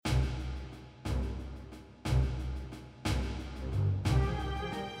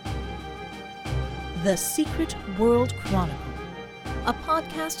The Secret World Chronicle, a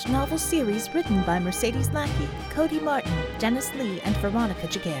podcast novel series written by Mercedes Lackey, Cody Martin, Dennis Lee, and Veronica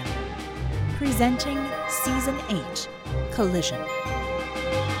Giguere. Presenting Season 8, Collision.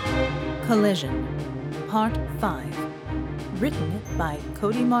 Collision, Part 5. Written by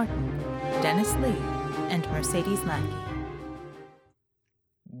Cody Martin, Dennis Lee, and Mercedes Lackey.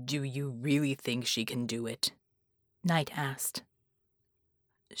 Do you really think she can do it? Knight asked.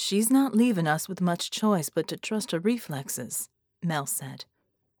 She's not leaving us with much choice but to trust her reflexes, Mel said.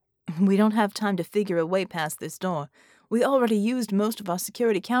 We don't have time to figure a way past this door. We already used most of our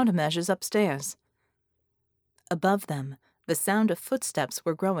security countermeasures upstairs. Above them, the sound of footsteps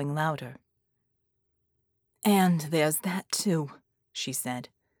were growing louder. And there's that too, she said.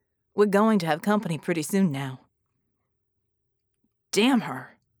 We're going to have company pretty soon now. Damn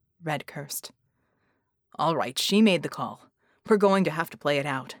her, Red cursed. All right, she made the call. We're going to have to play it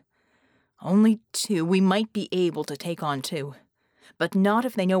out. Only two, we might be able to take on two. But not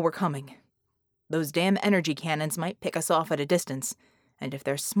if they know we're coming. Those damn energy cannons might pick us off at a distance, and if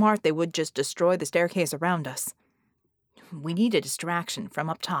they're smart, they would just destroy the staircase around us. We need a distraction from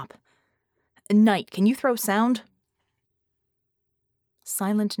up top. Knight, can you throw sound?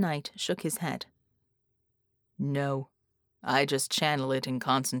 Silent Knight shook his head. No, I just channel it in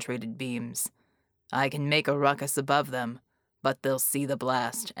concentrated beams. I can make a ruckus above them, but they'll see the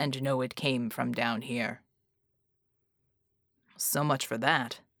blast and know it came from down here. So much for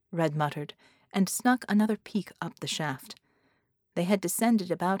that, Red muttered, and snuck another peek up the shaft. They had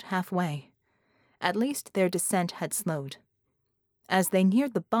descended about halfway. At least their descent had slowed. As they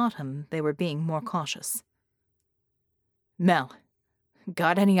neared the bottom, they were being more cautious. Mel,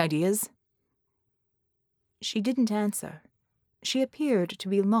 got any ideas? She didn't answer. She appeared to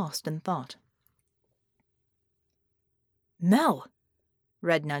be lost in thought. Mel!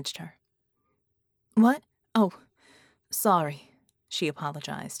 Red nudged her. What? Oh, sorry, she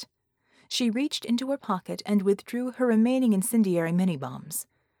apologized. She reached into her pocket and withdrew her remaining incendiary mini-bombs.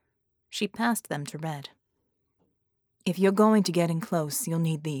 She passed them to Red. If you're going to get in close, you'll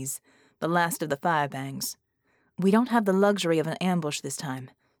need these, the last of the firebangs. We don't have the luxury of an ambush this time,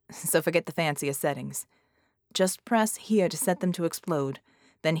 so forget the fanciest settings. Just press here to set them to explode,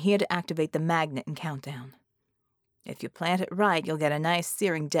 then here to activate the magnet and countdown. If you plant it right, you'll get a nice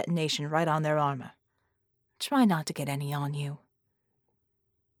searing detonation right on their armor. Try not to get any on you.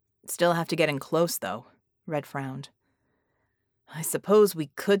 Still have to get in close, though, Red frowned. I suppose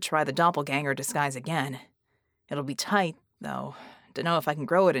we could try the doppelganger disguise again. It'll be tight, though. Dunno if I can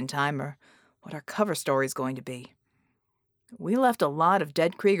grow it in time or what our cover story's going to be. We left a lot of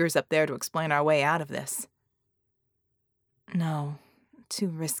dead Kriegers up there to explain our way out of this. No, too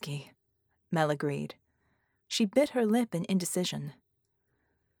risky, Mel agreed. She bit her lip in indecision.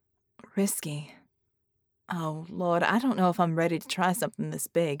 Risky. Oh, Lord, I don't know if I'm ready to try something this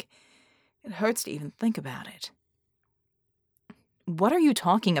big. It hurts to even think about it. What are you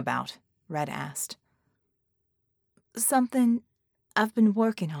talking about? Red asked. Something I've been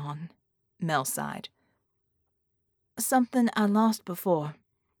working on, Mel sighed. Something I lost before.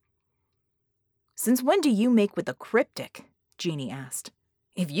 Since when do you make with the cryptic? Jeannie asked.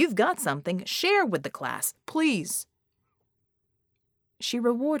 If you've got something, share with the class, please. She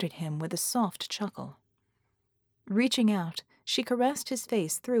rewarded him with a soft chuckle. Reaching out, she caressed his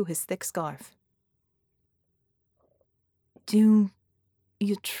face through his thick scarf. Do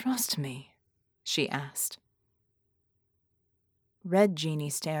you trust me? She asked. Red Jeannie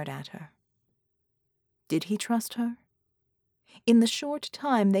stared at her. Did he trust her? In the short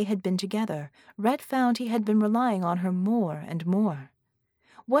time they had been together, Red found he had been relying on her more and more.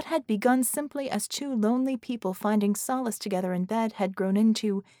 What had begun simply as two lonely people finding solace together in bed had grown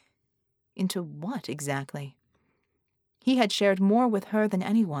into what exactly? He had shared more with her than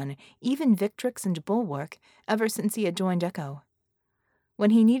anyone, even Victrix and Bulwark, ever since he had joined Echo. When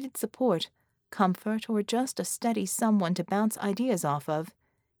he needed support, comfort, or just a steady someone to bounce ideas off of,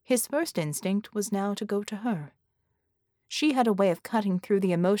 his first instinct was now to go to her. She had a way of cutting through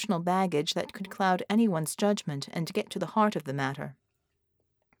the emotional baggage that could cloud anyone's judgment and get to the heart of the matter.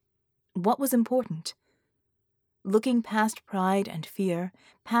 What was important? Looking past pride and fear,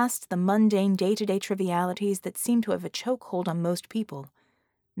 past the mundane day-to-day trivialities that seemed to have a chokehold on most people,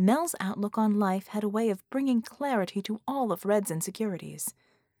 Mel's outlook on life had a way of bringing clarity to all of Red's insecurities.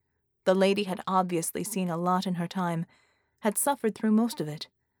 The lady had obviously seen a lot in her time, had suffered through most of it,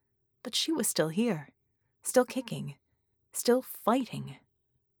 but she was still here, still kicking, still fighting.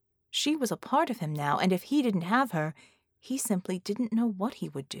 She was a part of him now, and if he didn't have her, he simply didn't know what he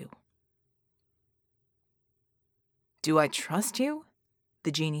would do. Do I trust you?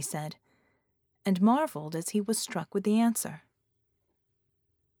 The genie said, and marveled as he was struck with the answer.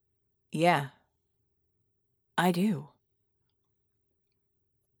 Yeah, I do.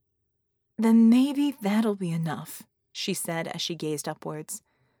 Then maybe that'll be enough, she said as she gazed upwards.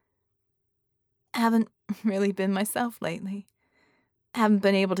 Haven't really been myself lately. Haven't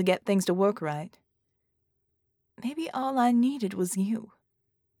been able to get things to work right. Maybe all I needed was you.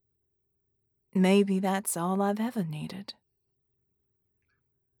 Maybe that's all I've ever needed.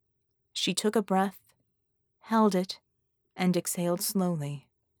 She took a breath, held it, and exhaled slowly.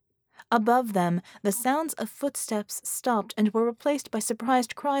 Above them, the sounds of footsteps stopped and were replaced by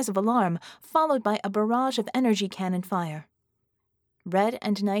surprised cries of alarm, followed by a barrage of energy cannon fire. Red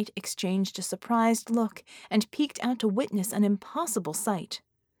and Night exchanged a surprised look and peeked out to witness an impossible sight.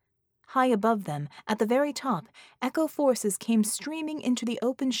 High above them, at the very top, echo forces came streaming into the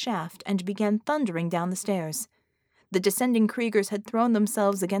open shaft and began thundering down the stairs. The descending Kriegers had thrown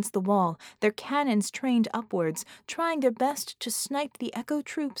themselves against the wall, their cannons trained upwards, trying their best to snipe the echo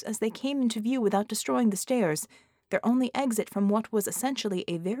troops as they came into view without destroying the stairs, their only exit from what was essentially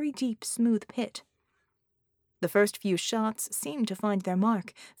a very deep, smooth pit. The first few shots seemed to find their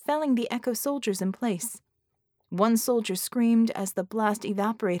mark, felling the echo soldiers in place. One soldier screamed as the blast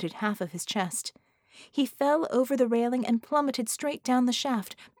evaporated half of his chest. He fell over the railing and plummeted straight down the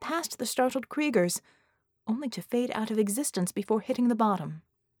shaft, past the startled Kriegers, only to fade out of existence before hitting the bottom.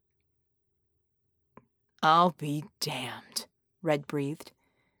 I'll be damned, Red breathed.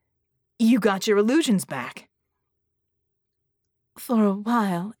 You got your illusions back. For a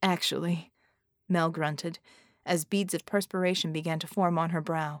while, actually, Mel grunted, as beads of perspiration began to form on her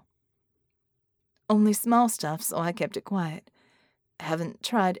brow. Only small stuff, so I kept it quiet. Haven't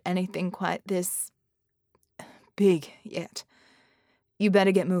tried anything quite this big yet. You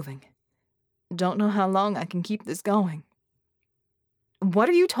better get moving. Don't know how long I can keep this going. What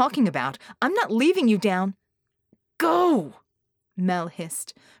are you talking about? I'm not leaving you down. Go! Mel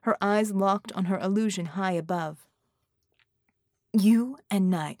hissed, her eyes locked on her illusion high above. You and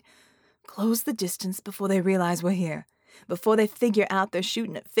Night, close the distance before they realize we're here, before they figure out they're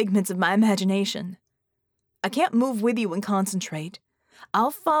shooting at figments of my imagination. I can't move with you and concentrate.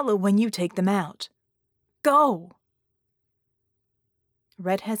 I'll follow when you take them out. Go!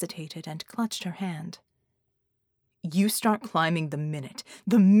 Red hesitated and clutched her hand. You start climbing the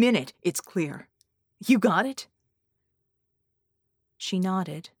minute it's clear. You got it? She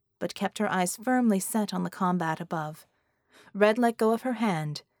nodded, but kept her eyes firmly set on the combat above. Red let go of her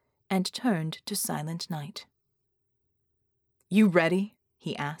hand and turned to Silent Night. You ready?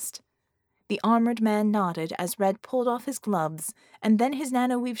 He asked. The armored man nodded as Red pulled off his gloves and then his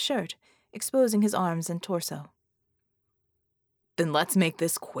nano-weave shirt, exposing his arms and torso. Then let's make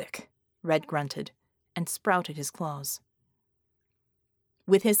this quick, Red grunted, and sprouted his claws.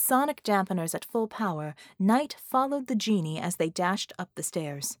 With his sonic dampeners at full power, Night followed the genie as they dashed up the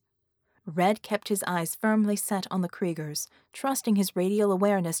stairs. Red kept his eyes firmly set on the Kriegers, trusting his radial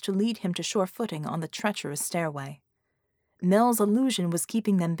awareness to lead him to sure footing on the treacherous stairway. Mel's illusion was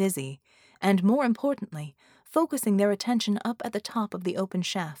keeping them busy, and more importantly, focusing their attention up at the top of the open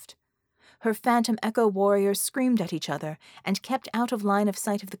shaft. Her phantom echo warriors screamed at each other and kept out of line of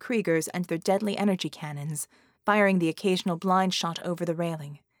sight of the Kriegers and their deadly energy cannons, firing the occasional blind shot over the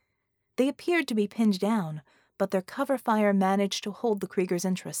railing. They appeared to be pinned down, but their cover fire managed to hold the Kriegers'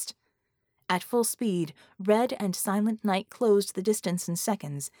 interest. At full speed, Red and Silent Night closed the distance in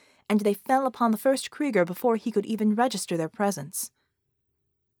seconds, and they fell upon the first Krieger before he could even register their presence.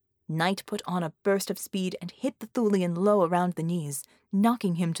 Night put on a burst of speed and hit the Thulian low around the knees,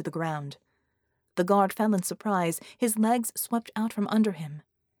 knocking him to the ground. The guard fell in surprise, his legs swept out from under him.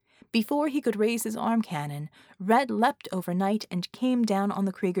 Before he could raise his arm cannon, Red leapt over Night and came down on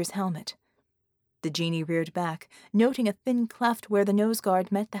the Krieger's helmet. The genie reared back, noting a thin cleft where the nose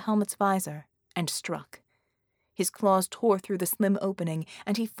guard met the helmet's visor, and struck. His claws tore through the slim opening,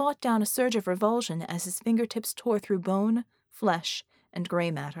 and he fought down a surge of revulsion as his fingertips tore through bone, flesh, and gray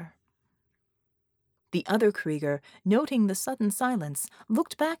matter. The other Krieger, noting the sudden silence,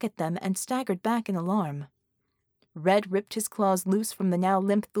 looked back at them and staggered back in alarm. Red ripped his claws loose from the now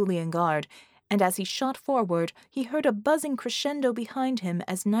limp Thulian guard, and as he shot forward, he heard a buzzing crescendo behind him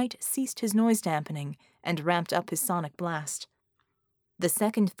as Night ceased his noise dampening and ramped up his sonic blast. The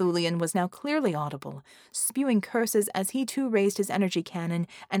second Thulian was now clearly audible, spewing curses as he too raised his energy cannon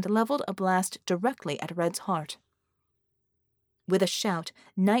and leveled a blast directly at Red's heart. With a shout,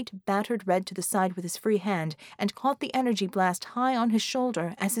 Night battered Red to the side with his free hand and caught the energy blast high on his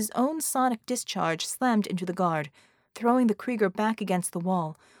shoulder as his own sonic discharge slammed into the guard, throwing the Krieger back against the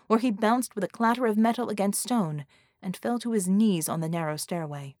wall, where he bounced with a clatter of metal against stone and fell to his knees on the narrow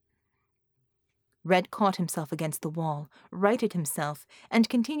stairway. Red caught himself against the wall, righted himself, and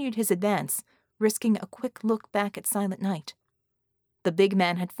continued his advance, risking a quick look back at Silent Night. The big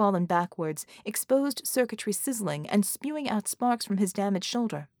man had fallen backwards, exposed circuitry sizzling and spewing out sparks from his damaged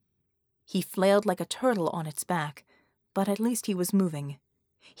shoulder. He flailed like a turtle on its back, but at least he was moving.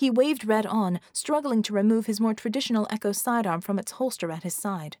 He waved Red on, struggling to remove his more traditional Echo sidearm from its holster at his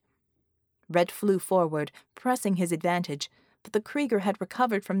side. Red flew forward, pressing his advantage, but the Krieger had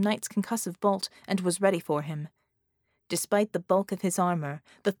recovered from Knight's concussive bolt and was ready for him. Despite the bulk of his armor,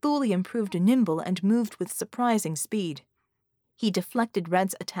 the Thulian proved nimble and moved with surprising speed. He deflected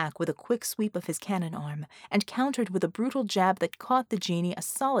Red's attack with a quick sweep of his cannon arm and countered with a brutal jab that caught the genie a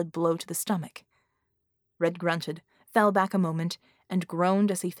solid blow to the stomach. Red grunted, fell back a moment, and groaned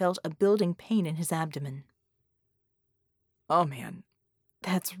as he felt a building pain in his abdomen. Oh man,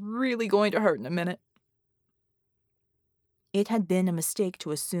 that's really going to hurt in a minute. It had been a mistake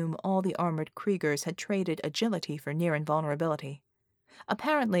to assume all the armored Kriegers had traded agility for near invulnerability.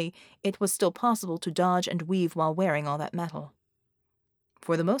 Apparently, it was still possible to dodge and weave while wearing all that metal.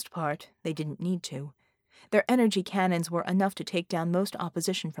 For the most part, they didn't need to. Their energy cannons were enough to take down most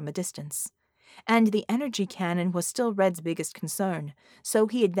opposition from a distance. And the energy cannon was still Red's biggest concern, so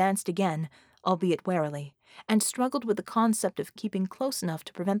he advanced again, albeit warily, and struggled with the concept of keeping close enough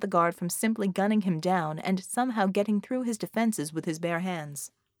to prevent the guard from simply gunning him down and somehow getting through his defenses with his bare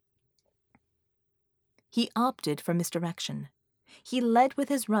hands. He opted for misdirection. He led with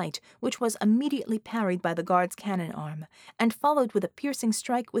his right, which was immediately parried by the guard's cannon arm, and followed with a piercing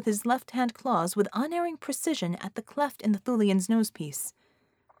strike with his left-hand claws with unerring precision at the cleft in the Thulian's nosepiece.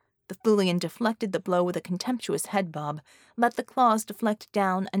 The Thulian deflected the blow with a contemptuous head bob, let the claws deflect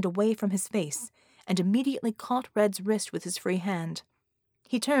down and away from his face, and immediately caught Red's wrist with his free hand.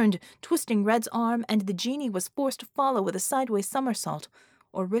 He turned, twisting Red's arm, and the genie was forced to follow with a sideways somersault,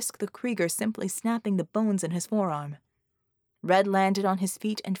 or risk the Krieger simply snapping the bones in his forearm. Red landed on his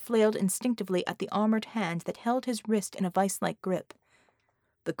feet and flailed instinctively at the armored hand that held his wrist in a vice-like grip.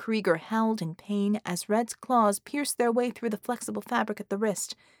 The Krieger howled in pain as Red's claws pierced their way through the flexible fabric at the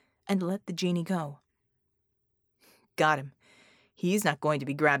wrist, and let the genie go. Got him. He's not going to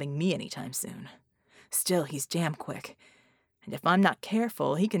be grabbing me anytime soon. Still, he's damn quick, and if I'm not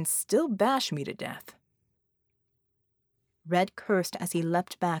careful, he can still bash me to death. Red cursed as he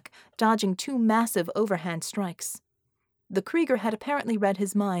leapt back, dodging two massive overhand strikes. The Krieger had apparently read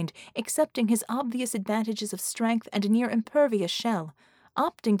his mind, accepting his obvious advantages of strength and a near-impervious shell,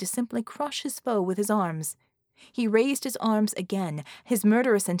 opting to simply crush his foe with his arms. He raised his arms again, his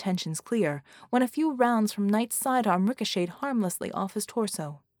murderous intentions clear, when a few rounds from Knight's sidearm ricocheted harmlessly off his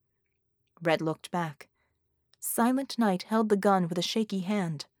torso. Red looked back. Silent Night held the gun with a shaky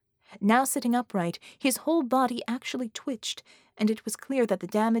hand. Now sitting upright, his whole body actually twitched, and it was clear that the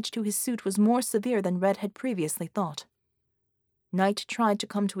damage to his suit was more severe than Red had previously thought. Knight tried to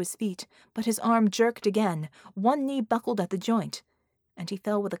come to his feet, but his arm jerked again, one knee buckled at the joint, and he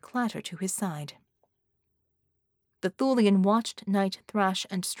fell with a clatter to his side. The Thulian watched Knight thrash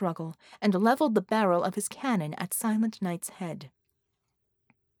and struggle, and leveled the barrel of his cannon at Silent Knight's head.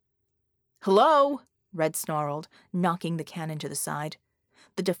 "Hello?" Red snarled, knocking the cannon to the side.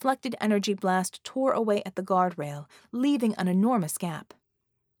 The deflected energy blast tore away at the guardrail, leaving an enormous gap.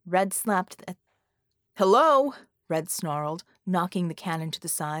 Red slapped at... "Hello?" Red snarled, knocking the cannon to the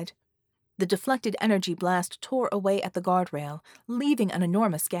side. The deflected energy blast tore away at the guardrail, leaving an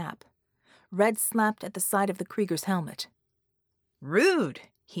enormous gap. Red slapped at the side of the Krieger's helmet. "Rude,"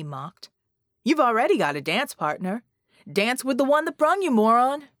 he mocked. "You've already got a dance partner. Dance with the one that brung you,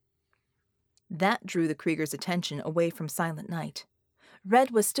 moron." That drew the Krieger's attention away from Silent Night.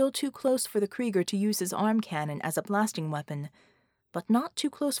 Red was still too close for the Krieger to use his arm cannon as a blasting weapon, but not too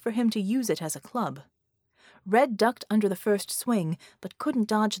close for him to use it as a club. Red ducked under the first swing, but couldn't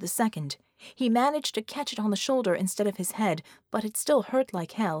dodge the second. He managed to catch it on the shoulder instead of his head, but it still hurt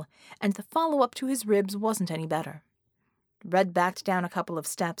like hell, and the follow-up to his ribs wasn't any better. Red backed down a couple of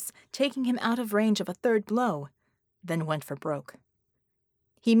steps, taking him out of range of a third blow, then went for broke.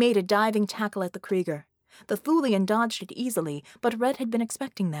 He made a diving tackle at the Krieger. The Thulian dodged it easily, but Red had been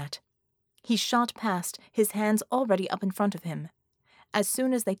expecting that. He shot past, his hands already up in front of him. As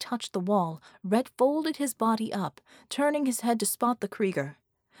soon as they touched the wall, Red folded his body up, turning his head to spot the Krieger.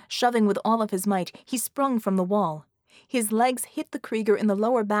 Shoving with all of his might, he sprung from the wall. His legs hit the Krieger in the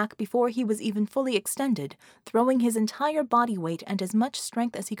lower back before he was even fully extended, throwing his entire body weight and as much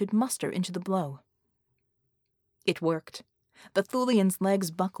strength as he could muster into the blow. It worked. The Thulian's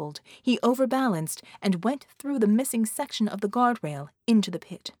legs buckled, he overbalanced, and went through the missing section of the guardrail into the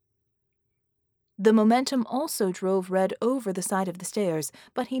pit. The momentum also drove Red over the side of the stairs,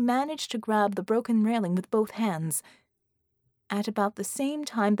 but he managed to grab the broken railing with both hands, at about the same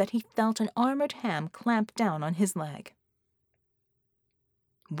time that he felt an armored hand clamp down on his leg.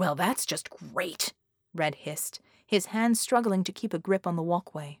 "Well, that's just great," Red hissed, his hands struggling to keep a grip on the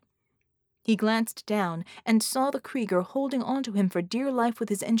walkway. He glanced down and saw the Krieger holding onto him for dear life with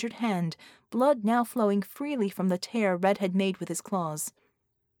his injured hand, blood now flowing freely from the tear Red had made with his claws.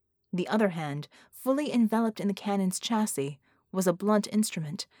 The other hand, fully enveloped in the cannon's chassis, was a blunt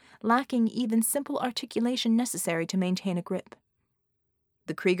instrument, lacking even simple articulation necessary to maintain a grip.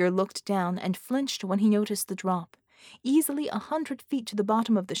 The Krieger looked down and flinched when he noticed the drop, easily 100 feet to the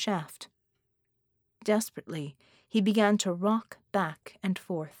bottom of the shaft. Desperately, he began to rock back and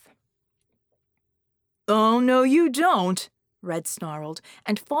forth. "Oh, no, you don't," Red snarled,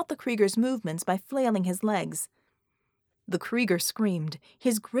 and fought the Krieger's movements by flailing his legs. The Krieger screamed,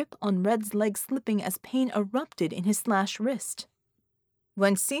 his grip on Red's leg slipping as pain erupted in his slashed wrist.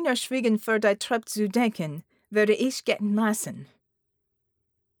 "Wenn Sie nur schwiegen für die Treppe zu denken, würde ich gehen lassen."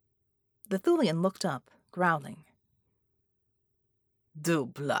 The Thulian looked up, growling. "Du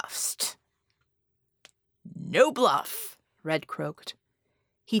bluffst." "No bluff," Red croaked.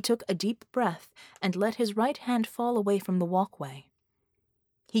 He took a deep breath and let his right hand fall away from the walkway.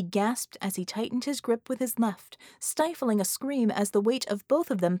 He gasped as he tightened his grip with his left, stifling a scream as the weight of both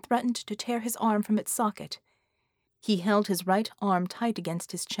of them threatened to tear his arm from its socket. He held his right arm tight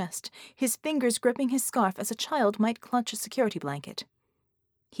against his chest, his fingers gripping his scarf as a child might clutch a security blanket.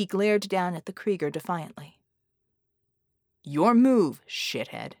 He glared down at the Krieger defiantly. "Your move,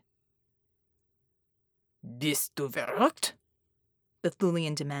 shithead." Bist du verrückt? The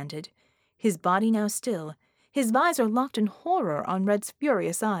Thulian demanded, his body now still, his visor locked in horror on Red's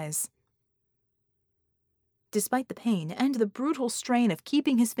furious eyes. Despite the pain and the brutal strain of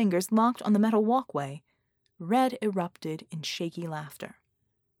keeping his fingers locked on the metal walkway, Red erupted in shaky laughter.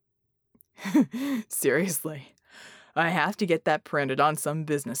 "Seriously, I have to get that printed on some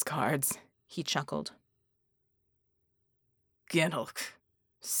business cards," he chuckled. Genug.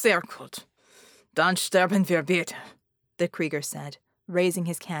 Sehr gut. Dann sterben wir bitte, the Krieger said, raising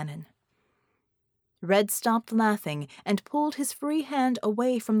his cannon. Red stopped laughing and pulled his free hand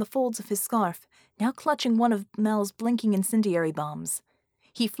away from the folds of his scarf, now clutching one of Mel's blinking incendiary bombs.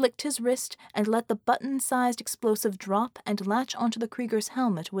 He flicked his wrist and let the button-sized explosive drop and latch onto the Krieger's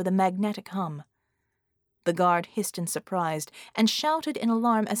helmet with a magnetic hum. The guard hissed in surprise and shouted in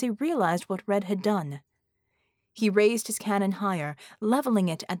alarm as he realized what Red had done. He raised his cannon higher, leveling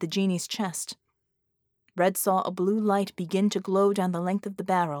it at the genie's chest. Red saw a blue light begin to glow down the length of the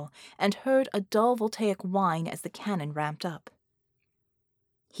barrel and heard a dull voltaic whine as the cannon ramped up.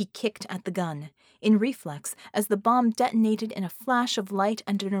 He kicked at the gun, in reflex, as the bomb detonated in a flash of light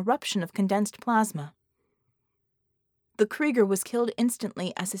and an eruption of condensed plasma. The Krieger was killed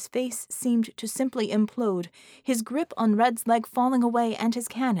instantly as his face seemed to simply implode, his grip on Red's leg falling away and his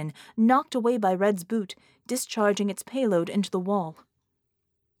cannon, knocked away by Red's boot, discharging its payload into the wall.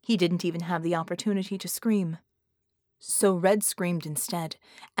 He didn't even have the opportunity to scream. So Red screamed instead,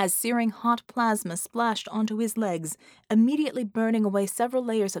 as searing hot plasma splashed onto his legs, immediately burning away several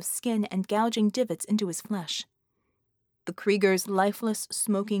layers of skin and gouging divots into his flesh. The Krieger's lifeless,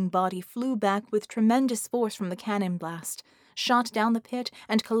 smoking body flew back with tremendous force from the cannon blast, shot down the pit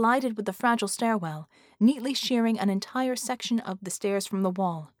and collided with the fragile stairwell, neatly shearing an entire section of the stairs from the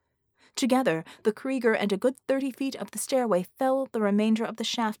wall. Together, the Krieger and a good 30 feet of the stairway fell the remainder of the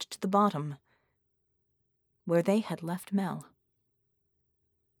shaft to the bottom, where they had left Mel.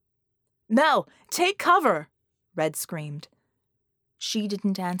 "Mel, take cover!" Red screamed. She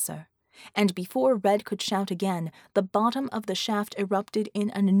didn't answer, and before Red could shout again, the bottom of the shaft erupted in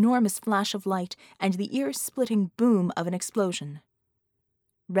an enormous flash of light and the ear-splitting boom of an explosion.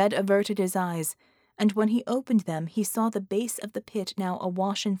 Red averted his eyes, and when he opened them he saw the base of the pit now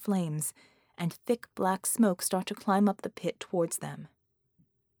awash in flames, and thick black smoke start to climb up the pit towards them.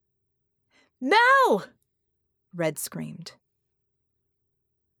 "Mel!" Red screamed.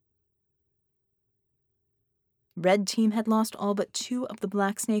 Red Team had lost all but 2 of the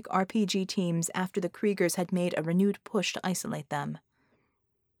Black Snake RPG teams after the Kriegers had made a renewed push to isolate them.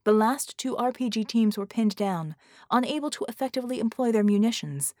 The last 2 RPG teams were pinned down, unable to effectively employ their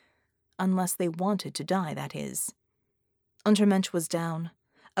munitions, unless they wanted to die, that is. Untermensch was down.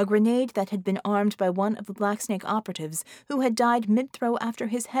 A grenade that had been armed by one of the Black Snake operatives, who had died mid-throw after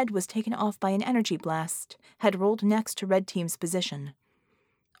his head was taken off by an energy blast, had rolled next to Red Team's position.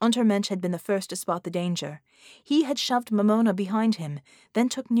 Untermensch had been the first to spot the danger. He had shoved Momona behind him, then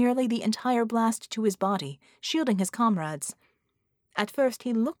took nearly the entire blast to his body, shielding his comrades. At first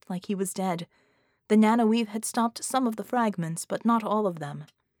he looked like he was dead, The nanoweave had stopped some of the fragments, but not all of them.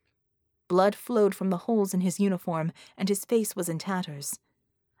 Blood flowed from the holes in his uniform, and his face was in tatters.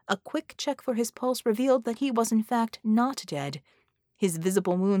 A quick check for his pulse revealed that he was in fact not dead. His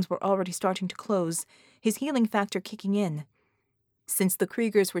visible wounds were already starting to close, his healing factor kicking in. Since the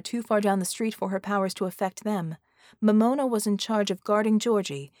Kriegers were too far down the street for her powers to affect them, Momona was in charge of guarding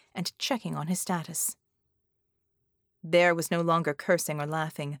Georgie and checking on his status. Bear was no longer cursing or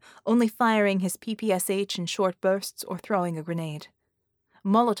laughing, only firing his PPSH in short bursts or throwing a grenade.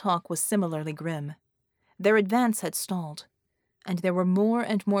 Molotov was similarly grim. Their advance had stalled, and there were more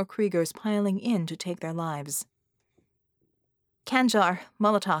and more Kriegers piling in to take their lives. Kanjar,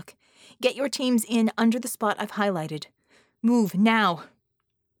 Molotov, get your teams in under the spot I've highlighted. Move, now!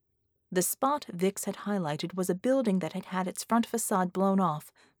 The spot Vix had highlighted was a building that had had its front facade blown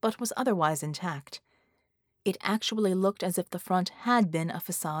off, but was otherwise intact. It actually looked as if the front had been a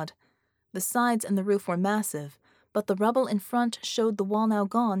facade. The sides and the roof were massive, but the rubble in front showed the wall now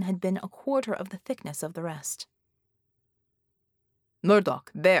gone had been a quarter of the thickness of the rest.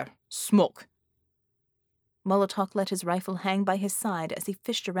 Murdoch, Bear, smoke. Molotov let his rifle hang by his side as he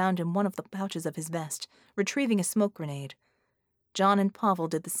fished around in one of the pouches of his vest, retrieving a smoke grenade. John and Pavel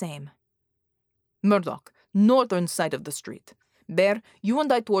did the same. Murdoch, northern side of the street. Bear, you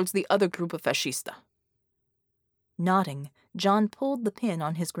and I towards the other group of fascista. Nodding, John pulled the pin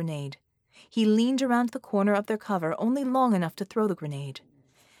on his grenade. He leaned around the corner of their cover only long enough to throw the grenade.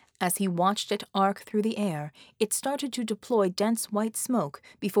 As he watched it arc through the air, it started to deploy dense white smoke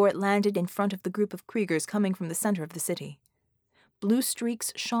before it landed in front of the group of Kriegers coming from the center of the city. Blue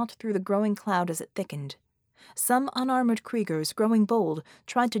streaks shot through the growing cloud as it thickened. Some unarmored Kriegers, growing bold,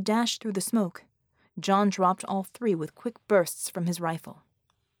 tried to dash through the smoke. John dropped all three with quick bursts from his rifle.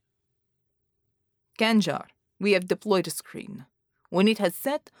 Kanjar, we have deployed a screen. When it has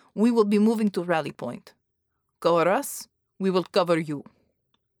set, we will be moving to rally point. Cover us, we will cover you.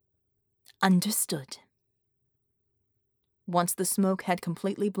 Understood. Once the smoke had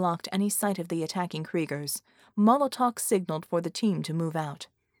completely blocked any sight of the attacking Kriegers, Molotov signaled for the team to move out.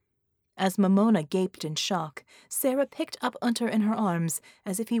 As Momona gaped in shock, Sarah picked up Unter in her arms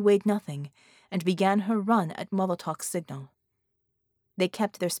as if he weighed nothing, and began her run at Molotov's signal. They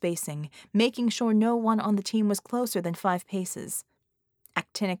kept their spacing, making sure no one on the team was closer than 5 paces.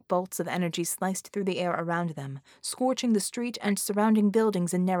 Actinic bolts of energy sliced through the air around them, scorching the street and surrounding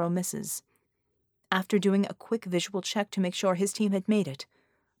buildings in narrow misses. After doing a quick visual check to make sure his team had made it,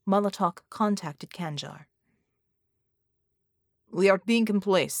 Molotov contacted Kanjar. We are being in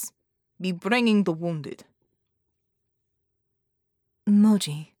place. Be bringing the wounded.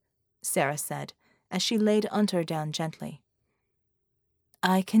 Moji, Sarah said, as she laid Unter down gently.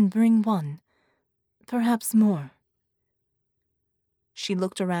 I can bring one, perhaps more. She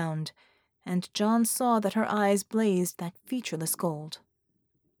looked around, and John saw that her eyes blazed that featureless gold.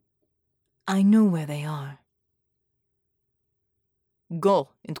 I know where they are. Go,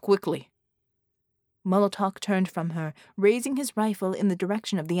 and quickly. Molotov turned from her, raising his rifle in the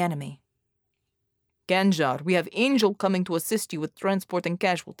direction of the enemy. Kanjar, we have Angel coming to assist you with transporting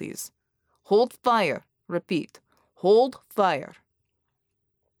casualties. Hold fire. Repeat. Hold fire.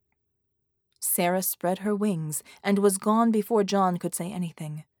 Sarah spread her wings and was gone before John could say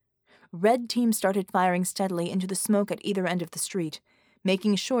anything. Red Team started firing steadily into the smoke at either end of the street,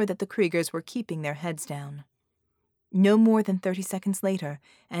 making sure that the Kriegers were keeping their heads down. No more than 30 seconds later,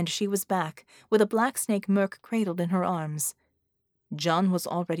 and she was back, with a Black Snake Merc cradled in her arms. John was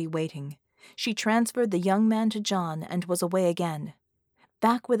already waiting. She transferred the young man to John and was away again.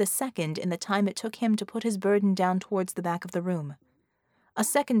 Back with a second in the time it took him to put his burden down towards the back of the room. A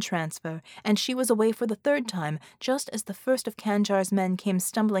second transfer, and she was away for the third time, just as the first of Kanjar's men came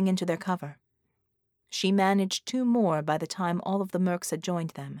stumbling into their cover. She managed 2 more by the time all of the mercs had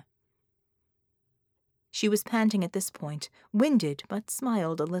joined them. She was panting at this point, winded, but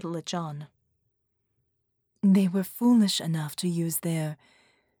smiled a little at John. They were foolish enough to use their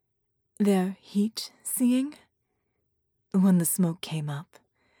heat-seeing when the smoke came up.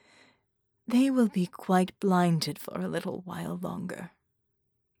 They will be quite blinded for a little while longer.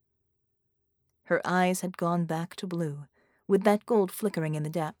 Her eyes had gone back to blue, with that gold flickering in the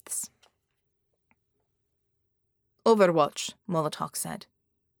depths. Overwatch, Molotov said.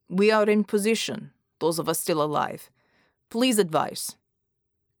 We are in position, those of us still alive. Please advise.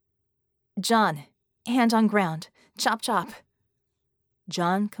 John, hand on ground. Chop, chop.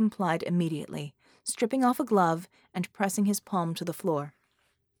 John complied immediately, stripping off a glove and pressing his palm to the floor.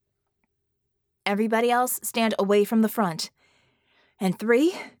 Everybody else stand away from the front. And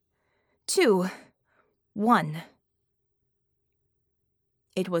 3, 2, 1.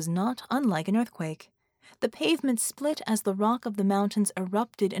 It was not unlike an earthquake. The pavement split as the rock of the mountains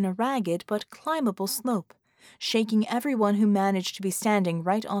erupted in a ragged but climbable slope, shaking everyone who managed to be standing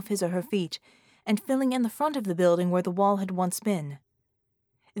right off his or her feet, and filling in the front of the building where the wall had once been.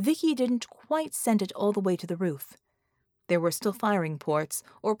 Vicky didn't quite send it all the way to the roof. There were still firing ports,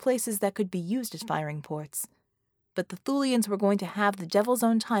 or places that could be used as firing ports. But the Thulians were going to have the devil's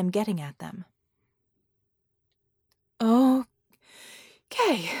own time getting at them.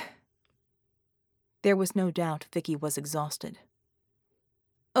 Okay. There was no doubt Vicky was exhausted.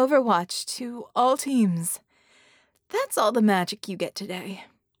 Overwatch to all teams. That's all the magic you get today.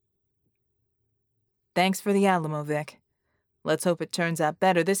 Thanks for the Alamo, Vic. Let's hope it turns out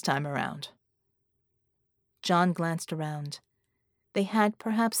better this time around. John glanced around. They had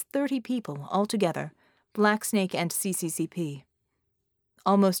perhaps 30 people altogether, Blacksnake and CCCP.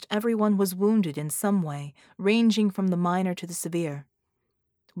 Almost everyone was wounded in some way, ranging from the minor to the severe.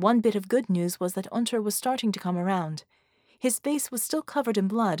 One bit of good news was that Unter was starting to come around. His face was still covered in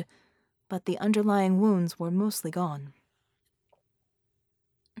blood, but the underlying wounds were mostly gone.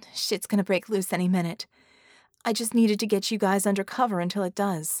 Shit's gonna break loose any minute. I just needed to get you guys under cover until it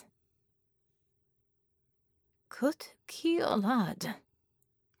does. Kut ki olad,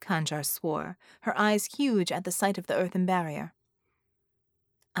 Kanjar swore, her eyes huge at the sight of the earthen barrier.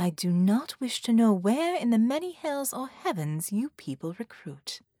 I do not wish to know where in the many hells or heavens you people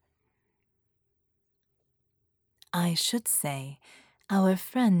recruit. I should say, our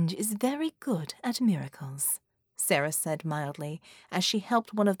friend is very good at miracles, Sarah said mildly, as she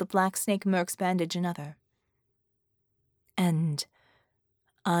helped one of the Black Snake mercs bandage another. And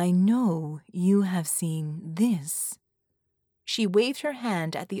I know you have seen this. She waved her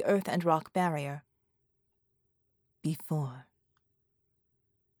hand at the earth and rock barrier. Before.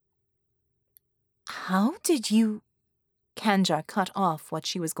 How did you... Kanjar cut off what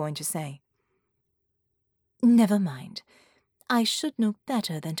she was going to say. Never mind. I should know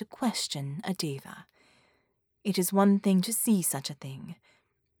better than to question a deva. It is one thing to see such a thing.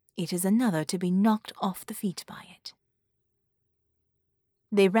 It is another to be knocked off the feet by it.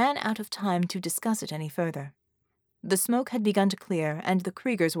 They ran out of time to discuss it any further. The smoke had begun to clear, and the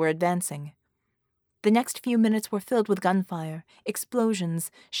Kriegers were advancing. The next few minutes were filled with gunfire,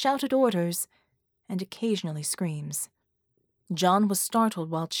 explosions, shouted orders, and occasionally screams. John was startled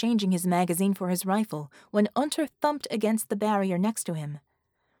while changing his magazine for his rifle when Unter thumped against the barrier next to him.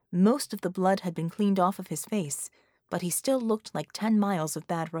 Most of the blood had been cleaned off of his face, but he still looked like 10 miles of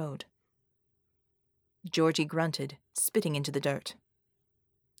bad road. Georgie grunted, spitting into the dirt.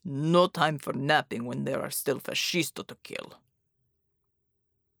 No time for napping when there are still fascisto to kill.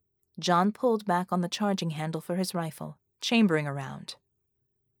 John pulled back on the charging handle for his rifle, chambering around.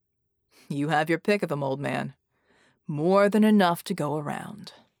 You have your pick of 'em, old man. More than enough to go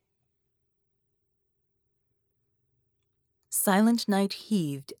around. Silent Night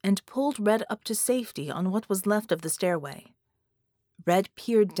heaved and pulled Red up to safety on what was left of the stairway. Red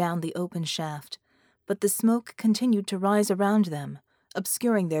peered down the open shaft, but the smoke continued to rise around them,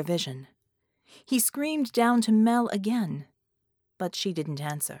 obscuring their vision. He screamed down to Mel again, but she didn't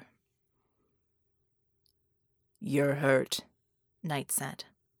answer. You're hurt, Knight said.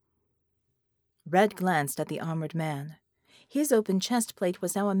 Red glanced at the armored man. His open chest plate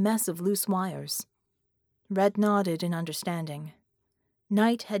was now a mess of loose wires. Red nodded in understanding.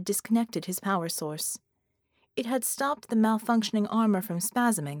 Knight had disconnected his power source. It had stopped the malfunctioning armor from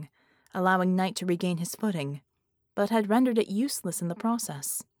spasming, allowing Knight to regain his footing, but had rendered it useless in the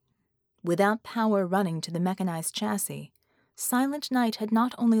process. Without power running to the mechanized chassis, Silent Knight had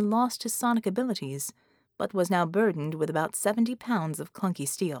not only lost his sonic abilities, but was now burdened with about 70 pounds of clunky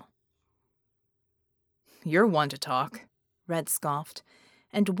steel. You're one to talk, Red scoffed,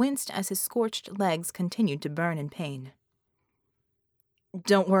 and winced as his scorched legs continued to burn in pain.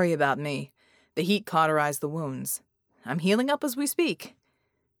 Don't worry about me. The heat cauterized the wounds. I'm healing up as we speak.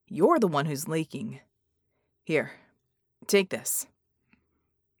 You're the one who's leaking. Here, take this.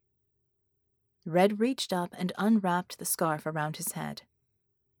 Red reached up and unwrapped the scarf around his head.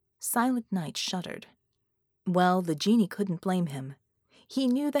 Silent Night shuddered. Well, the genie couldn't blame him. He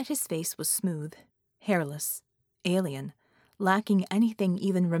knew that his face was smooth, hairless, alien, lacking anything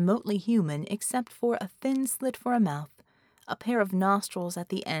even remotely human except for a thin slit for a mouth, a pair of nostrils at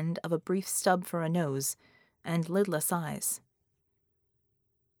the end of a brief stub for a nose, and lidless eyes.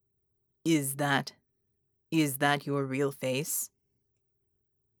 Is that your real face?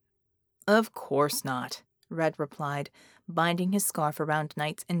 Of course not, Red replied, binding his scarf around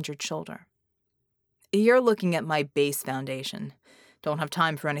Knight's injured shoulder. You're looking at my base foundation. Don't have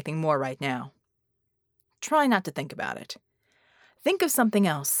time for anything more right now. Try not to think about it. Think of something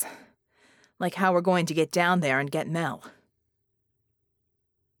else, like how we're going to get down there and get Mel.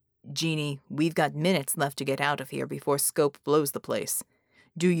 Jeannie, we've got minutes left to get out of here before Scope blows the place.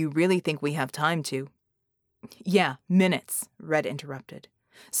 Do you really think we have time to? Yeah, minutes, Red interrupted.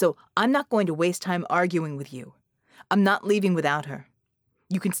 So I'm not going to waste time arguing with you. I'm not leaving without her.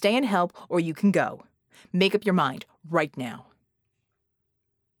 You can stay and help, or you can go. Make up your mind, right now.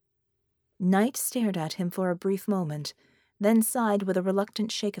 Knight stared at him for a brief moment, then sighed with a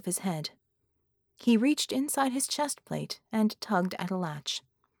reluctant shake of his head. He reached inside his chest plate and tugged at a latch.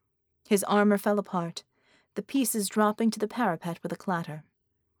 His armor fell apart, the pieces dropping to the parapet with a clatter.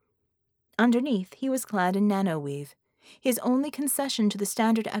 Underneath, he was clad in nanoweave, his only concession to the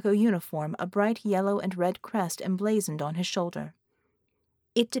standard Echo uniform a bright yellow and red crest emblazoned on his shoulder.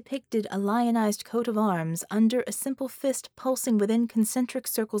 It depicted a lionized coat of arms under a simple fist pulsing within concentric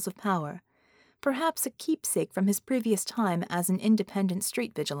circles of power, perhaps a keepsake from his previous time as an independent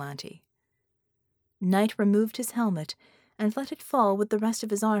street vigilante. Knight removed his helmet and let it fall with the rest of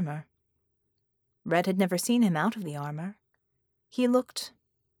his armor. Red had never seen him out of the armor. He looked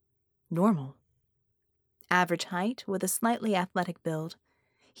normal. Average height with a slightly athletic build.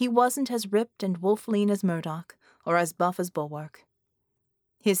 He wasn't as ripped and wolf-lean as Murdoch, or as buff as Bulwark.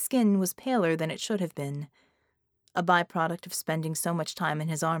 His skin was paler than it should have been, a byproduct of spending so much time in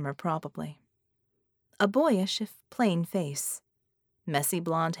his armor, probably. A boyish, if plain face. Messy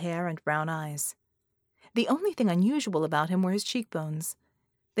blonde hair and brown eyes. The only thing unusual about him were his cheekbones.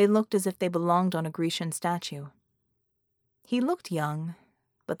 They looked as if they belonged on a Grecian statue. He looked young,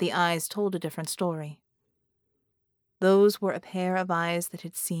 but the eyes told a different story. Those were a pair of eyes that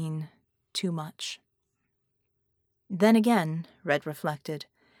had seen too much. Then again, Red reflected,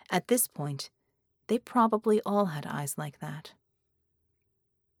 at this point, they probably all had eyes like that.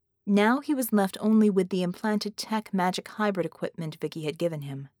 Now he was left only with the implanted tech magic hybrid equipment Vicky had given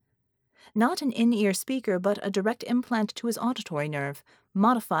him. Not an in-ear speaker, but a direct implant to his auditory nerve,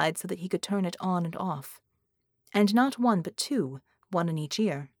 modified so that he could turn it on and off. And not one, but two, one in each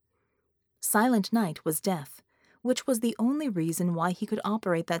ear. Silent Night was deaf, which was the only reason why he could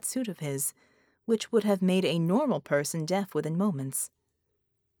operate that suit of his, which would have made a normal person deaf within moments.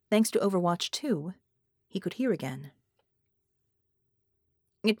 Thanks to Overwatch 2, he could hear again.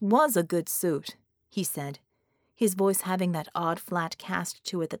 "It was a good suit," he said, his voice having that odd flat cast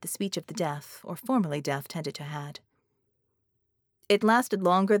to it that the speech of the deaf, or formerly deaf, tended to had. "It lasted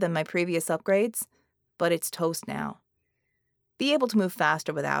longer than my previous upgrades, but it's toast now. Be able to move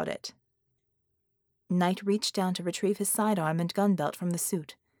faster without it." Knight reached down to retrieve his sidearm and gun belt from the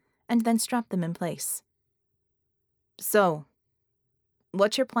suit, and then strapped them in place. "So,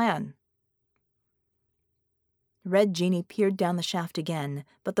 what's your plan?" Red Genie peered down the shaft again,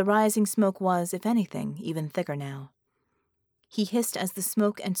 but the rising smoke was, if anything, even thicker now. He hissed as the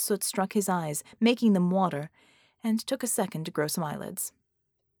smoke and soot struck his eyes, making them water, and took a second to grow some eyelids.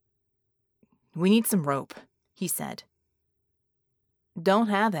 "We need some rope," he said. "Don't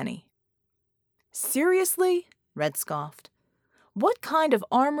have any." "Seriously?" Red scoffed. "What kind of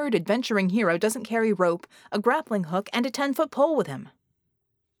armored adventuring hero doesn't carry rope, a grappling hook, and a 10-foot pole with him?"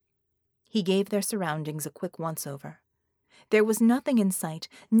 He gave their surroundings a quick once-over. There was nothing in sight,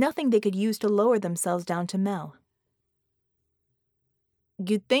 nothing they could use to lower themselves down to Mel.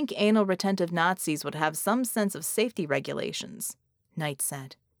 "You'd think anal-retentive Nazis would have some sense of safety regulations," Knight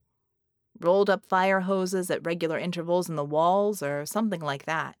said. "Rolled-up fire hoses at regular intervals in the walls, or something like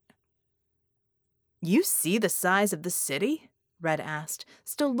that." "You see the size of the city?" Red asked,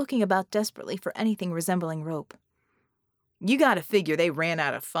 still looking about desperately for anything resembling rope. "You gotta figure they ran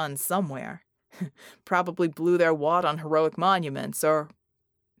out of funds somewhere. Probably blew their wad on heroic monuments, or—"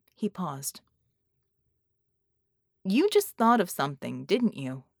 He paused. "You just thought of something, didn't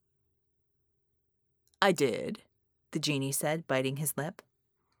you?" "I did," the genie said, biting his lip.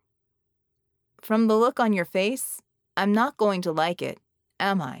 "From the look on your face, I'm not going to like it,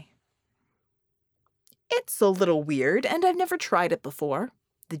 am I?" "It's a little weird, and I've never tried it before,"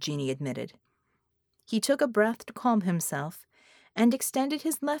 the genie admitted. He took a breath to calm himself and extended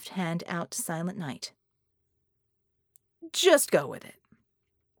his left hand out to Silent Night. "Just go with it."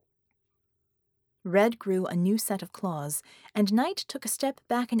 Red grew a new set of claws, and Knight took a step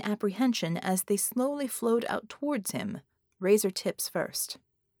back in apprehension as they slowly flowed out towards him, razor tips first.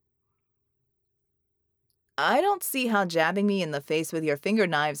 "I don't see how jabbing me in the face with your finger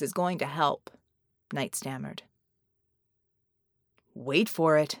knives is going to help," Knight stammered. "Wait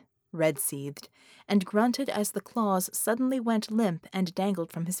for it," Red seethed, and grunted as the claws suddenly went limp and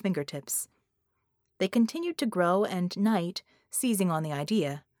dangled from his fingertips. They continued to grow, and Knight, seizing on the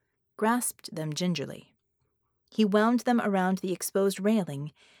idea, grasped them gingerly. He wound them around the exposed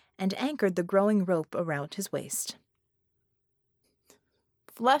railing and anchored the growing rope around his waist.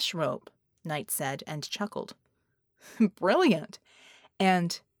 "Flesh rope," Knight said and chuckled. "Brilliant.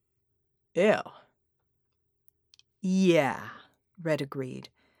 And, ew." "Yeah," Red agreed,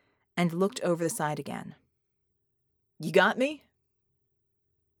 and looked over the side again. "You got me?"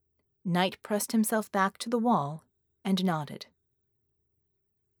 Knight pressed himself back to the wall and nodded.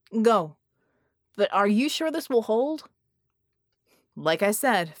 "Go. But are you sure this will hold?" "Like I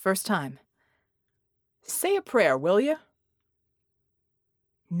said, first time. Say a prayer, will you?"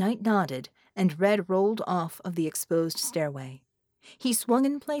 Knight nodded, and Red rolled off of the exposed stairway. He swung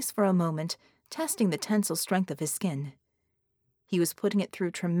in place for a moment, testing the tensile strength of his skin. He was putting it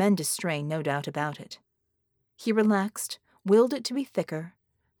through tremendous strain, no doubt about it. He relaxed, willed it to be thicker,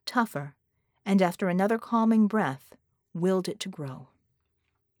 tougher, and after another calming breath, willed it to grow.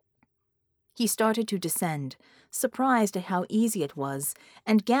 He started to descend, surprised at how easy it was,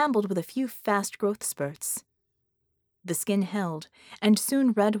 and gambled with a few fast growth spurts. The skin held, and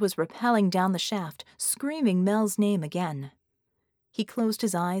soon Red was rappelling down the shaft, screaming Mel's name again. He closed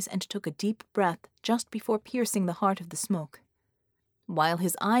his eyes and took a deep breath just before piercing the heart of the smoke. While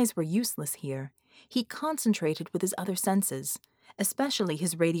his eyes were useless here, he concentrated with his other senses, especially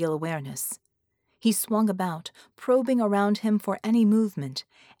his radial awareness. He swung about, probing around him for any movement,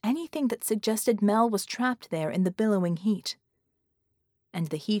 anything that suggested Mel was trapped there in the billowing heat. And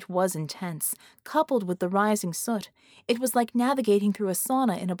the heat was intense, coupled with the rising soot. It was like navigating through a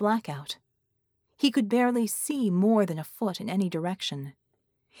sauna in a blackout. He could barely see more than a foot in any direction.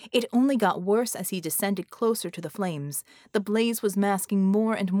 It only got worse as he descended closer to the flames. The blaze was masking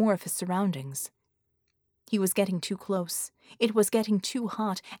more and more of his surroundings. He was getting too close. It was getting too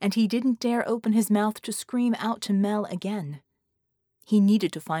hot, and he didn't dare open his mouth to scream out to Mel again. He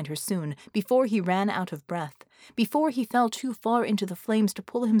needed to find her soon, before he ran out of breath, before he fell too far into the flames to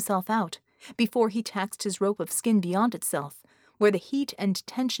pull himself out, before he taxed his rope of skin beyond itself, where the heat and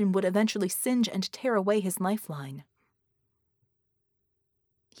tension would eventually singe and tear away his lifeline.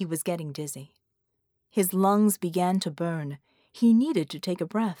 He was getting dizzy. His lungs began to burn. He needed to take a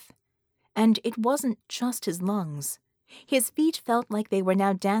breath. And it wasn't just his lungs. His feet felt like they were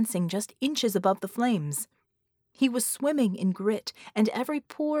now dancing just inches above the flames. He was swimming in grit, and every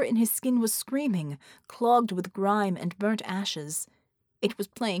pore in his skin was screaming, clogged with grime and burnt ashes. It was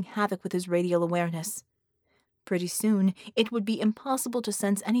playing havoc with his radial awareness. Pretty soon, it would be impossible to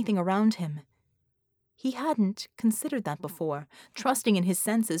sense anything around him. He hadn't considered that before, trusting in his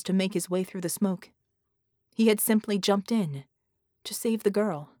senses to make his way through the smoke. He had simply jumped in, to save the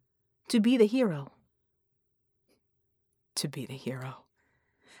girl, to be the hero. To be the hero.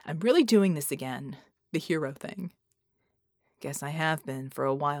 I'm really doing this again, the hero thing. Guess I have been for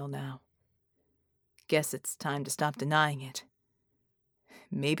a while now. Guess it's time to stop denying it.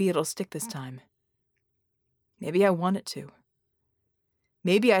 Maybe it'll stick this time. Maybe I want it to.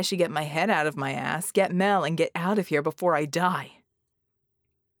 Maybe I should get my head out of my ass, get Mel, and get out of here before I die.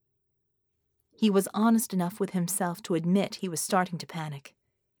 He was honest enough with himself to admit he was starting to panic.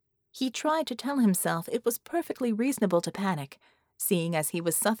 He tried to tell himself it was perfectly reasonable to panic, seeing as he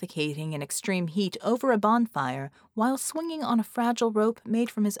was suffocating in extreme heat over a bonfire while swinging on a fragile rope made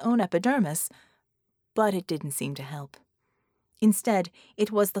from his own epidermis, but it didn't seem to help. Instead,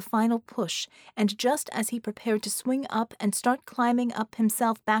 it was the final push, and just as he prepared to swing up and start climbing up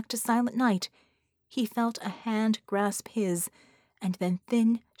himself back to Silent Night, he felt a hand grasp his, and then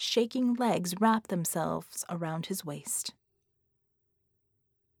thin, shaking legs wrap themselves around his waist.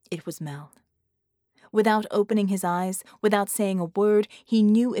 It was Mel. Without opening his eyes, without saying a word, he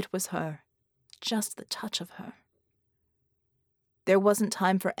knew it was her. Just the touch of her. There wasn't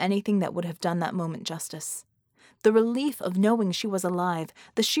time for anything that would have done that moment justice. The relief of knowing she was alive,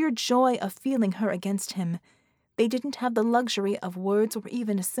 the sheer joy of feeling her against him, they didn't have the luxury of words or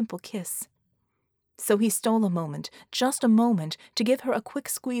even a simple kiss. So he stole a moment, just a moment, to give her a quick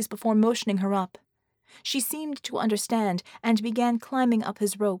squeeze before motioning her up. She seemed to understand and began climbing up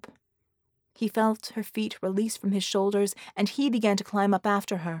his rope. He felt her feet release from his shoulders, and he began to climb up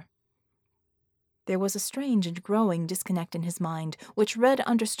after her. There was a strange and growing disconnect in his mind, which Red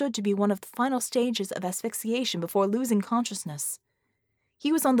understood to be one of the final stages of asphyxiation before losing consciousness.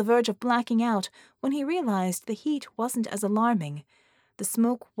 He was on the verge of blacking out when he realized the heat wasn't as alarming, the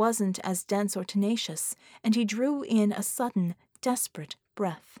smoke wasn't as dense or tenacious, and he drew in a sudden, desperate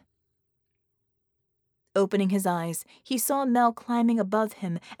breath. Opening his eyes, he saw Mel climbing above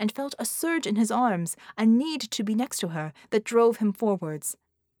him and felt a surge in his arms, a need to be next to her, that drove him forwards.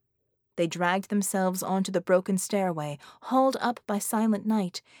 They dragged themselves onto the broken stairway, hauled up by Silent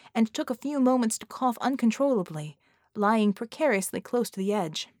Night, and took a few moments to cough uncontrollably, lying precariously close to the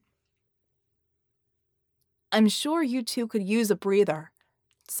edge. "I'm sure you two could use a breather,"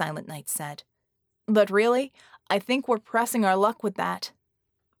 Silent Night said. "But really, I think we're pressing our luck with that."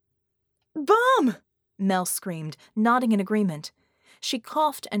 "Bomb!" Mel screamed, nodding in agreement. She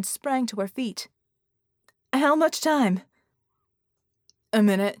coughed and sprang to her feet. "How much time?" "A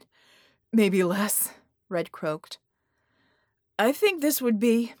minute, maybe less," Red croaked. "I think this would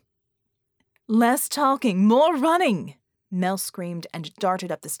be—" "Less talking, more running!" Mel screamed and darted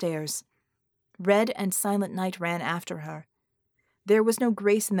up the stairs. Red and Silent Night ran after her. There was no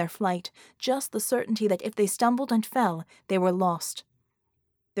grace in their flight, just the certainty that if they stumbled and fell, they were lost.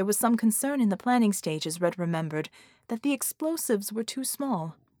 There was some concern in the planning stages, Red remembered, that the explosives were too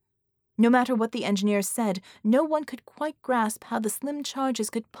small. No matter what the engineers said, no one could quite grasp how the slim charges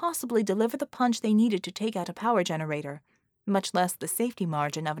could possibly deliver the punch they needed to take out a power generator, much less the safety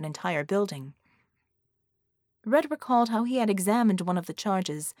margin of an entire building. Red recalled how he had examined one of the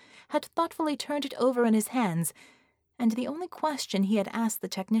charges, had thoughtfully turned it over in his hands, and the only question he had asked the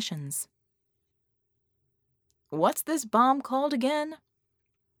technicians. "What's this bomb called again?"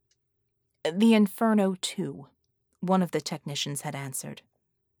 "The Inferno 2, one of the technicians had answered.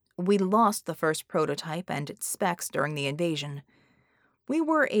 "We lost the first prototype and its specs during the invasion. We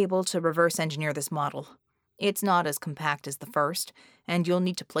were able to reverse engineer this model. It's not as compact as the first, and you'll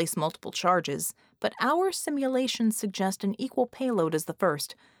need to place multiple charges, but our simulations suggest an equal payload as the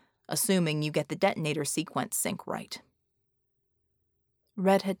first, assuming you get the detonator sequence sync right."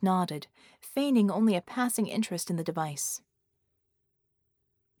 Red had nodded, feigning only a passing interest in the device.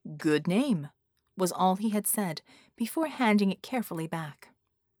 "Good name," was all he had said before handing it carefully back.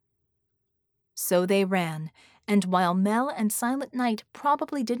 So they ran, and while Mel and Silent Night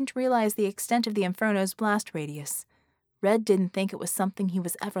probably didn't realize the extent of the Inferno's blast radius, Red didn't think it was something he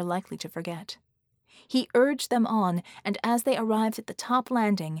was ever likely to forget. He urged them on, and as they arrived at the top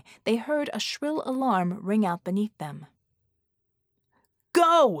landing, they heard a shrill alarm ring out beneath them.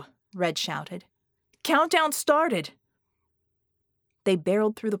 "Go!" Red shouted. "Countdown started!" They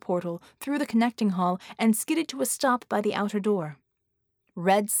barreled through the portal, through the connecting hall, and skidded to a stop by the outer door.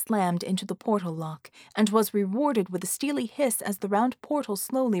 Red slammed into the portal lock, and was rewarded with a steely hiss as the round portal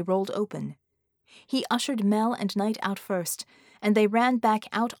slowly rolled open. He ushered Mel and Night out first, and they ran back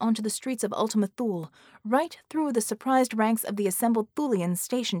out onto the streets of Ultima Thule, right through the surprised ranks of the assembled Thulians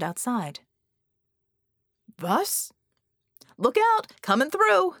stationed outside. "Bus? Look out! Coming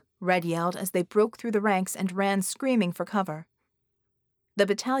through!" Red yelled as they broke through the ranks and ran screaming for cover. The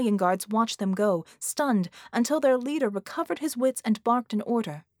battalion guards watched them go, stunned, until their leader recovered his wits and barked an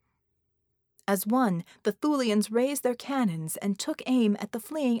order. As one, the Thulians raised their cannons and took aim at the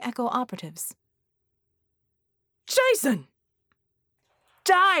fleeing Echo operatives. "Jason!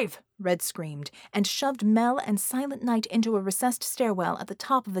 Dive!" Red screamed, and shoved Mel and Silent Night into a recessed stairwell at the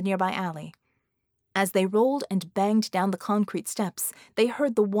top of the nearby alley. As they rolled and banged down the concrete steps, they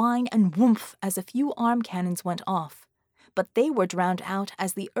heard the whine and whoomph as a few arm cannons went off. But they were drowned out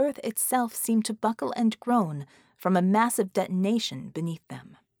as the earth itself seemed to buckle and groan from a massive detonation beneath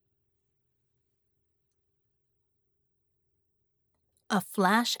them. A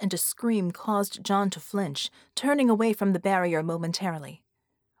flash and a scream caused John to flinch, turning away from the barrier momentarily.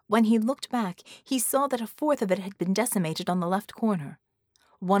 When he looked back, he saw that a fourth of it had been decimated on the left corner.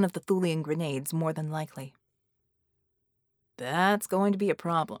 One of the Thulian grenades, more than likely. "That's going to be a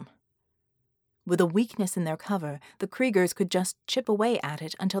problem." With a weakness in their cover, the Kriegers could just chip away at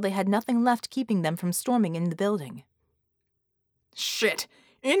it until they had nothing left keeping them from storming in the building. "Shit!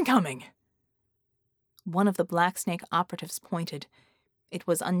 Incoming!" One of the Black Snake operatives pointed. It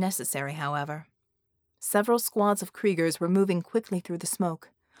was unnecessary, however. Several squads of Kriegers were moving quickly through the smoke,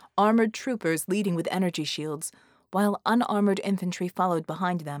 armored troopers leading with energy shields, while unarmored infantry followed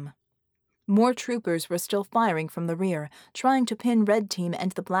behind them. More troopers were still firing from the rear, trying to pin Red Team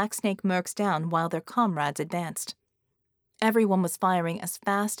and the Black Snake mercs down while their comrades advanced. Everyone was firing as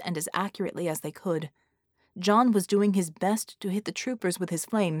fast and as accurately as they could. John was doing his best to hit the troopers with his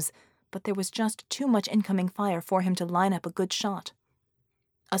flames, but there was just too much incoming fire for him to line up a good shot.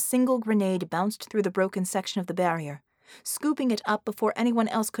 A single grenade bounced through the broken section of the barrier. Scooping it up before anyone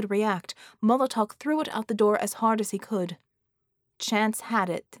else could react, Molotov threw it out the door as hard as he could. Chance had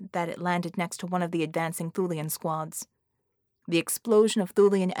it that it landed next to one of the advancing Thulian squads. The explosion of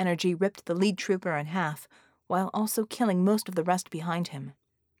Thulian energy ripped the lead trooper in half, while also killing most of the rest behind him.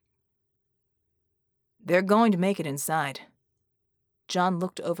 "They're going to make it inside." John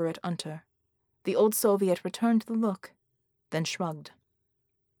looked over at Unter. The old Soviet returned the look, then shrugged.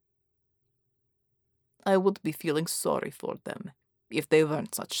 I would be feeling sorry for them if they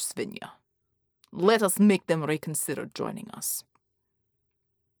weren't such svinya. Let us make them reconsider joining us.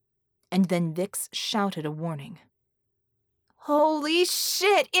 And then Vix shouted a warning. Holy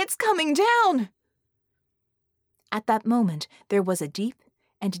shit, it's coming down! At that moment, there was a deep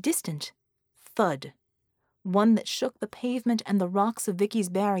and distant thud, one that shook the pavement and the rocks of Vicky's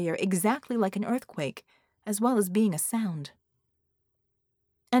barrier exactly like an earthquake, as well as being a sound.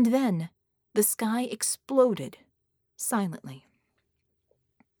 And then the sky exploded silently.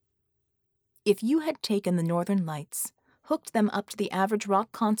 If you had taken the Northern Lights, hooked them up to the Average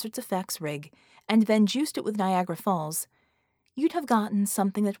Rock Concerts effects rig, and then juiced it with Niagara Falls, you'd have gotten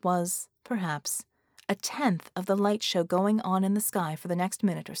something that was, perhaps, a tenth of the light show going on in the sky for the next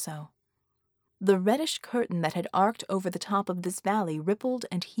minute or so. The reddish curtain that had arced over the top of this valley rippled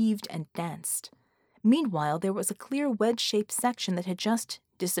and heaved and danced. Meanwhile, there was a clear wedge-shaped section that had just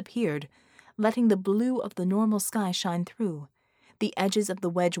disappeared, letting the blue of the normal sky shine through, the edges of the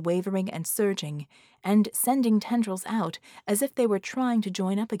wedge wavering and surging, and sending tendrils out as if they were trying to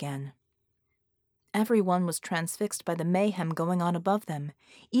join up again. Everyone was transfixed by the mayhem going on above them,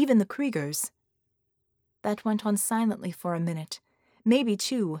 even the Kriegers. That went on silently for a minute, maybe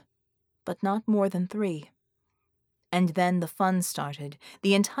 2, but not more than 3. And then the fun started.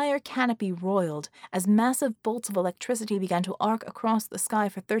 The entire canopy roiled as massive bolts of electricity began to arc across the sky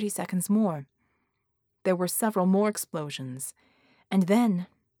for 30 seconds more. There were several more explosions, and then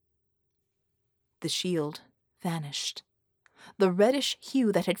the shield vanished. The reddish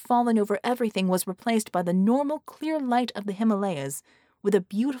hue that had fallen over everything was replaced by the normal clear light of the Himalayas, with a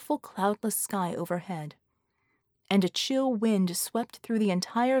beautiful cloudless sky overhead. And a chill wind swept through the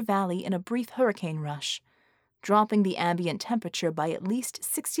entire valley in a brief hurricane rush, dropping the ambient temperature by at least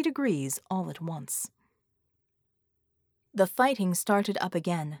 60 degrees all at once. The fighting started up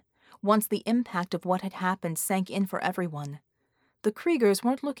again, once the impact of what had happened sank in for everyone. The Kriegers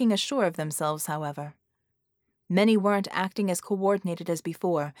weren't looking as sure of themselves, however. Many weren't acting as coordinated as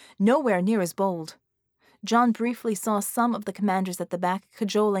before, nowhere near as bold. John briefly saw some of the commanders at the back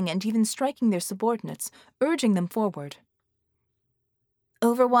cajoling and even striking their subordinates, urging them forward.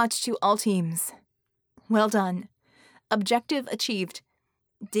 Overwatch to all teams. Well done. Objective achieved.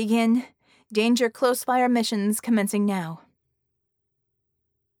 Dig in. Danger close fire missions commencing now.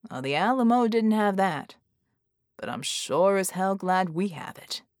 Well, the Alamo didn't have that, but I'm sure as hell glad we have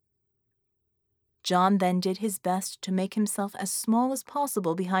it. John then did his best to make himself as small as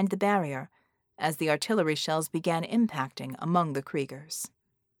possible behind the barrier, as the artillery shells began impacting among the Kriegers.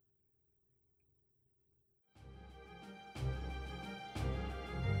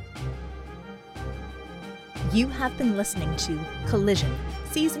 You have been listening to Collision,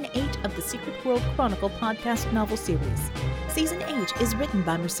 Season 8 of the Secret World Chronicle podcast novel series. Season 8 is written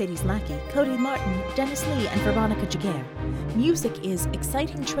by Mercedes Lackey, Cody Martin, Dennis Lee, and Veronica Giguere. Music is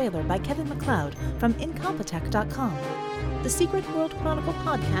Exciting Trailer by Kevin MacLeod from Incompetech.com. The Secret World Chronicle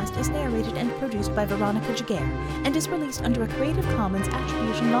podcast is narrated and produced by Veronica Giguere and is released under a Creative Commons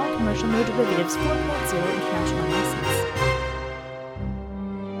Attribution Non-Commercial No Derivatives 4.0 International License.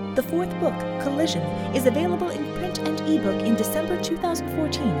 The fourth book, Collision, is available in print and ebook in December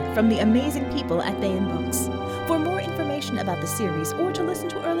 2014 from the amazing people at Baen Books. For more information about the series or to listen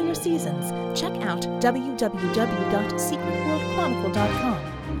to earlier seasons, check out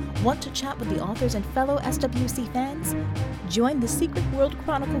www.secretworldchronicle.com. Want to chat with the authors and fellow SWC fans? Join the Secret World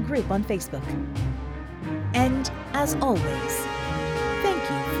Chronicle group on Facebook. And, as always, thank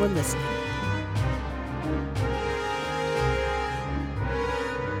you for listening.